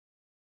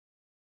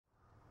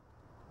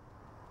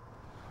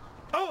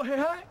Oh, hey,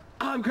 hi.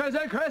 I'm Chris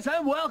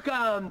and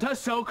welcome to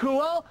So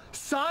Cool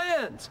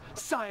Science.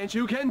 Science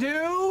you can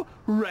do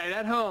right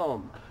at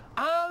home.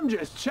 I'm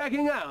just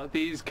checking out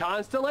these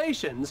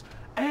constellations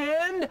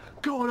and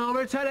going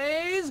over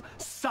today's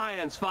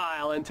science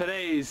file. In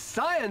today's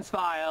science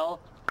file,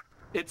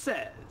 it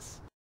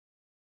says,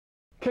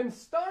 can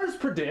stars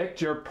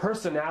predict your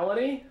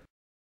personality?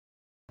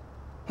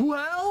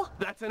 Well,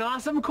 that's an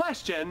awesome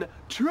question.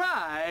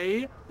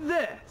 Try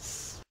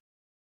this.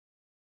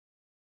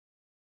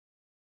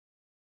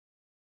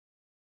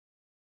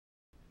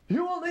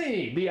 You will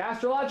need the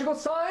astrological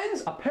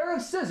signs, a pair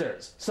of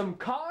scissors, some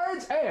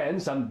cards, and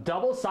some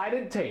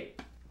double-sided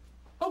tape.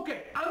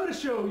 Okay, I'm going to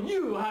show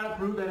you how to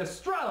prove that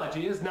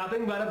astrology is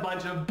nothing but a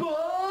bunch of bull.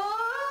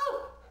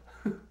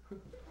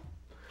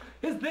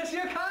 Is this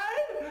your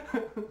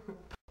card?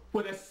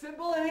 With a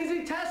simple and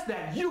easy test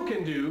that you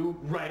can do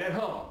right at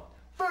home.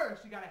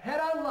 First, you gotta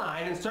head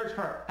online and search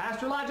for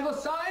astrological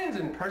signs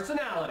and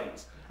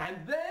personalities. And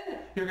then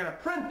you're gonna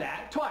print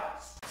that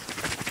twice.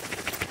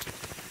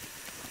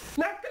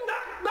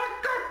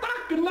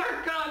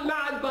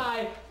 Not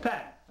by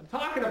pen. I'm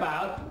talking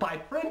about by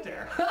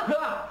printer.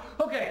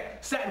 Okay,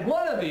 set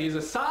one of these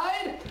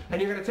aside,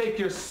 and you're gonna take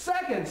your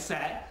second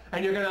set,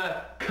 and you're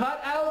gonna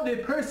cut out the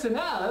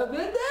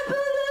personality.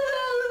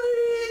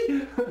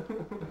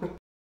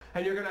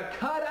 And you're gonna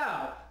cut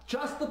out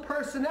just the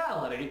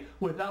personality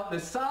without the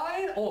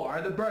sign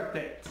or the birth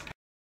dates.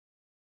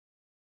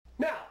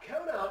 Now,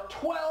 count out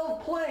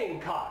 12 playing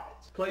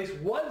cards. Place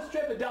one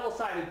strip of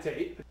double-sided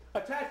tape,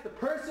 attach the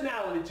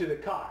personality to the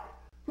card.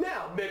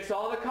 Now, mix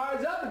all the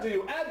cards up until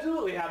you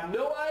absolutely have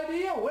no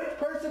idea which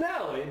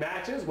personality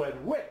matches with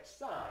which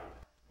sign.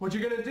 What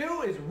you're gonna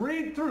do is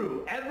read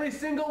through every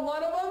single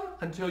one of them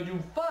until you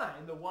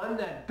find the one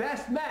that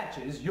best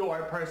matches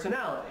your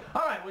personality.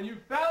 Alright, when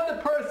you've found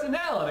the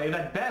personality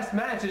that best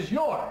matches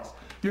yours,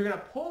 you're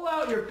gonna pull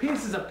out your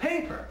pieces of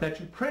paper that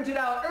you printed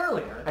out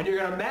earlier, and you're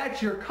gonna match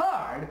your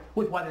card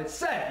with what it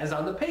says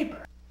on the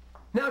paper.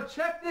 Now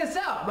check this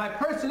out, my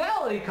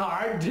personality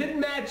card didn't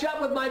match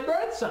up with my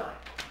birth sign.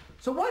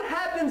 So what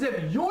happens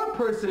if your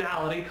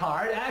personality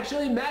card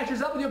actually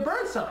matches up with your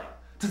birth sign?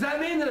 Does that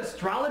mean that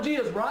astrology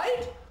is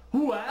right?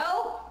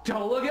 Well,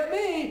 don't look at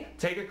me.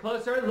 Take a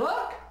closer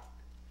look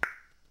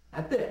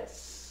at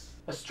this.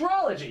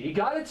 Astrology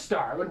got its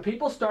start when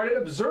people started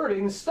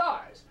observing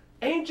stars.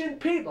 Ancient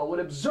people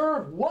would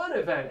observe one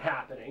event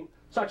happening,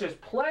 such as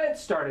plants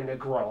starting to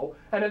grow,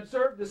 and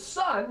observe the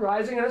sun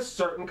rising in a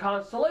certain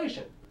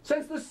constellation.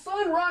 Since the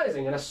sun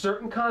rising in a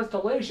certain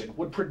constellation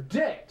would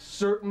predict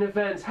certain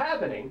events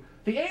happening,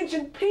 the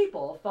ancient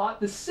people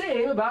thought the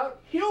same about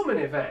human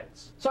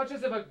events. Such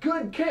as if a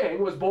good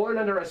king was born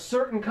under a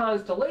certain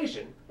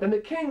constellation, then the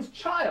king's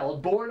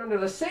child born under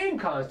the same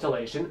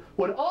constellation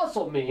would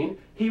also mean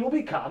he will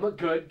become a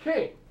good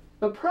king.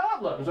 The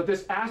problems with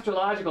this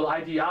astrological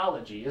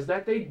ideology is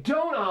that they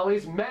don't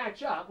always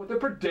match up with the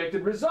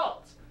predicted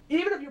results.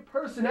 Even if your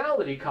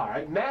personality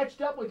card matched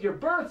up with your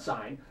birth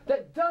sign,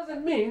 that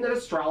doesn't mean that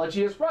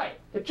astrology is right.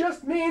 It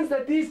just means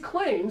that these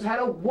claims had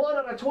a 1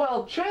 out of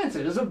 12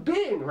 chances of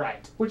being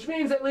right, which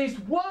means at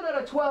least 1 out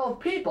of 12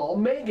 people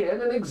may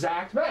get an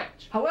exact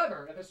match.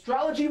 However, if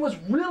astrology was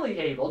really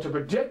able to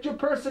predict your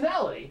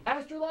personality,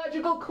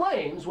 astrological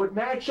claims would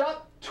match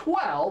up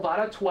 12 out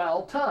of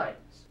 12 times.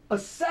 A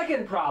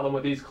second problem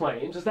with these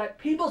claims is that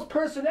people's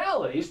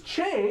personalities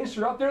change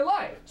throughout their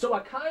life. So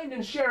a kind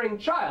and sharing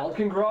child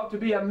can grow up to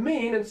be a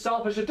mean and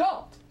selfish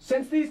adult.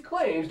 Since these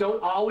claims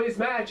don't always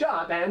match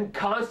up and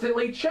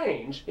constantly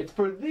change, it's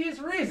for these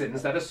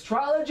reasons that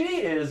astrology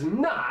is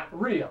not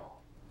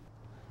real.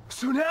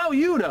 So now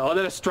you know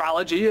that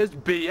astrology is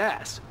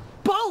BS.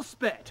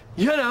 Bullspit!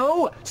 You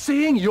know,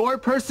 seeing your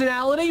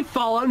personality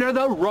fall under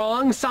the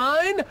wrong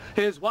sign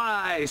is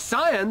why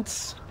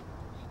science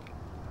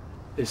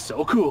is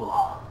so cool.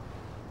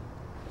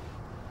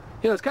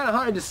 You know, it's kind of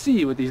hard to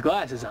see with these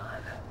glasses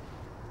on.